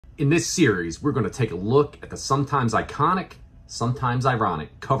In this series, we're going to take a look at the sometimes iconic, sometimes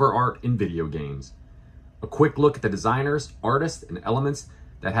ironic cover art in video games. A quick look at the designers, artists, and elements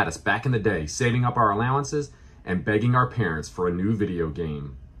that had us back in the day saving up our allowances and begging our parents for a new video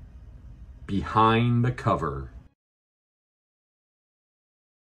game. Behind the cover.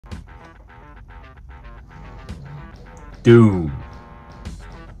 Doom.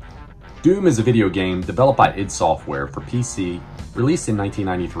 Doom is a video game developed by id Software for PC, released in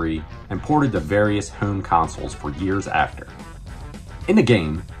 1993, and ported to various home consoles for years after. In the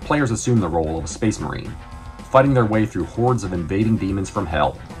game, players assume the role of a space marine, fighting their way through hordes of invading demons from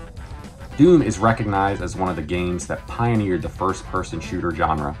hell. Doom is recognized as one of the games that pioneered the first-person shooter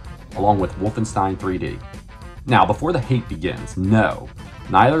genre, along with Wolfenstein 3D. Now, before the hate begins, no,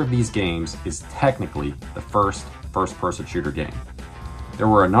 neither of these games is technically the first-person shooter game. There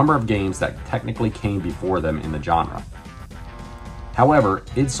were a number of games that technically came before them in the genre. However,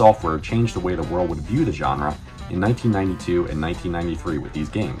 id Software changed the way the world would view the genre in 1992 and 1993 with these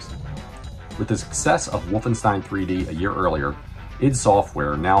games. With the success of Wolfenstein 3D a year earlier, id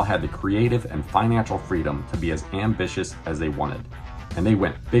Software now had the creative and financial freedom to be as ambitious as they wanted, and they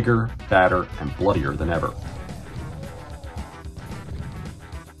went bigger, badder, and bloodier than ever.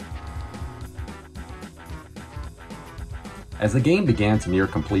 As the game began to near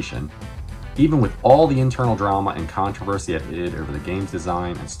completion, even with all the internal drama and controversy at id over the game's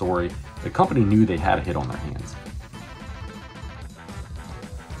design and story, the company knew they had a hit on their hands.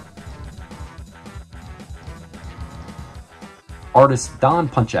 Artist Don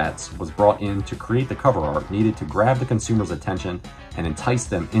Punchatz was brought in to create the cover art needed to grab the consumer's attention and entice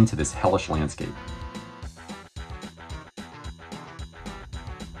them into this hellish landscape.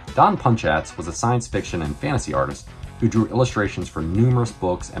 Don Punchatz was a science fiction and fantasy artist who drew illustrations for numerous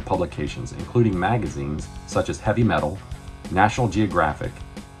books and publications, including magazines such as Heavy Metal, National Geographic,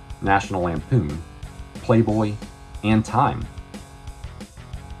 National Lampoon, Playboy, and Time.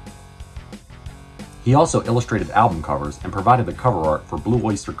 He also illustrated album covers and provided the cover art for Blue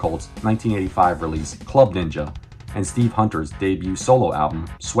Oyster Cult's 1985 release Club Ninja and Steve Hunter's debut solo album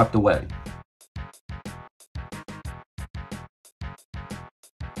Swept Away.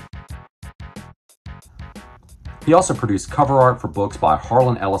 He also produced cover art for books by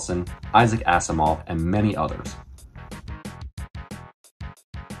Harlan Ellison, Isaac Asimov, and many others.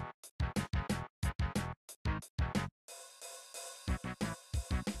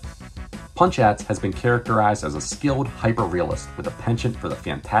 Punchatz has been characterized as a skilled hyper-realist with a penchant for the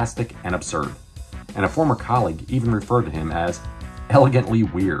fantastic and absurd, and a former colleague even referred to him as elegantly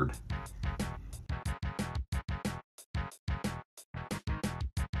weird.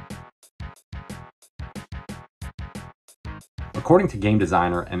 According to game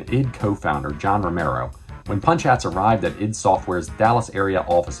designer and id co-founder John Romero, when Punchatz arrived at id Software's Dallas area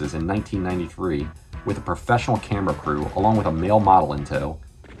offices in 1993 with a professional camera crew along with a male model in tow,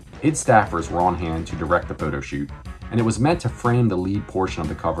 id staffers were on hand to direct the photo shoot, and it was meant to frame the lead portion of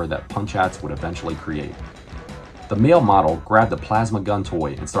the cover that Punchatz would eventually create. The male model grabbed a plasma gun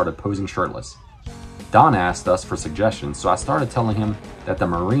toy and started posing shirtless. Don asked us for suggestions, so I started telling him that the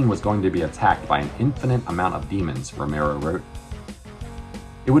Marine was going to be attacked by an infinite amount of demons, Romero wrote.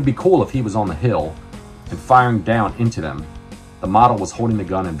 It would be cool if he was on the hill and firing down into them. The model was holding the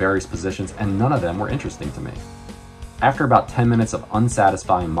gun in various positions and none of them were interesting to me. After about 10 minutes of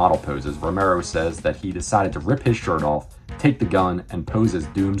unsatisfying model poses, Romero says that he decided to rip his shirt off, take the gun, and pose as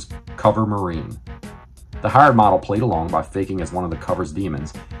Doom's cover Marine. The hired model played along by faking as one of the cover's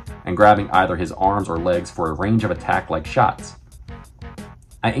demons and grabbing either his arms or legs for a range of attack-like shots.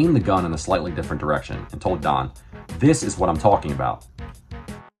 I aimed the gun in a slightly different direction and told Don, "This is what I'm talking about."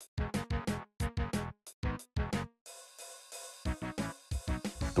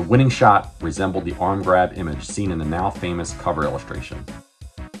 The winning shot resembled the arm grab image seen in the now famous cover illustration.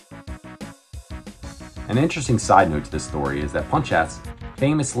 An interesting side note to this story is that Punchatz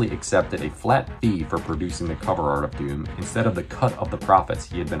famously accepted a flat fee for producing the cover art of Doom instead of the cut of the profits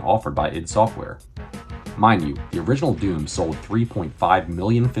he had been offered by id Software. Mind you, the original Doom sold 3.5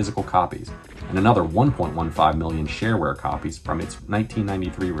 million physical copies and another 1.15 million shareware copies from its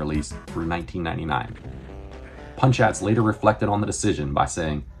 1993 release through 1999. Punchatz later reflected on the decision by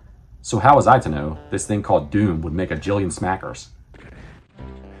saying, "So how was I to know this thing called Doom would make a jillion smackers?"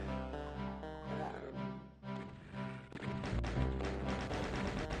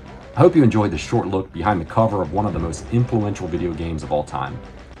 I hope you enjoyed this short look behind the cover of one of the most influential video games of all time.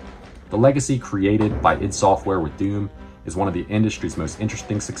 The legacy created by id Software with Doom is one of the industry's most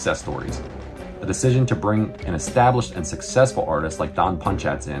interesting success stories. The decision to bring an established and successful artist like Don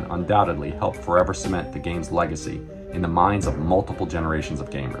Punchatz in undoubtedly helped forever cement the game's legacy in the minds of multiple generations of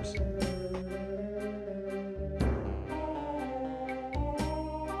gamers.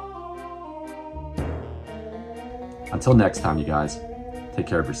 Until next time, you guys, take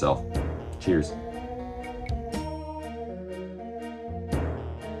care of yourself. Cheers.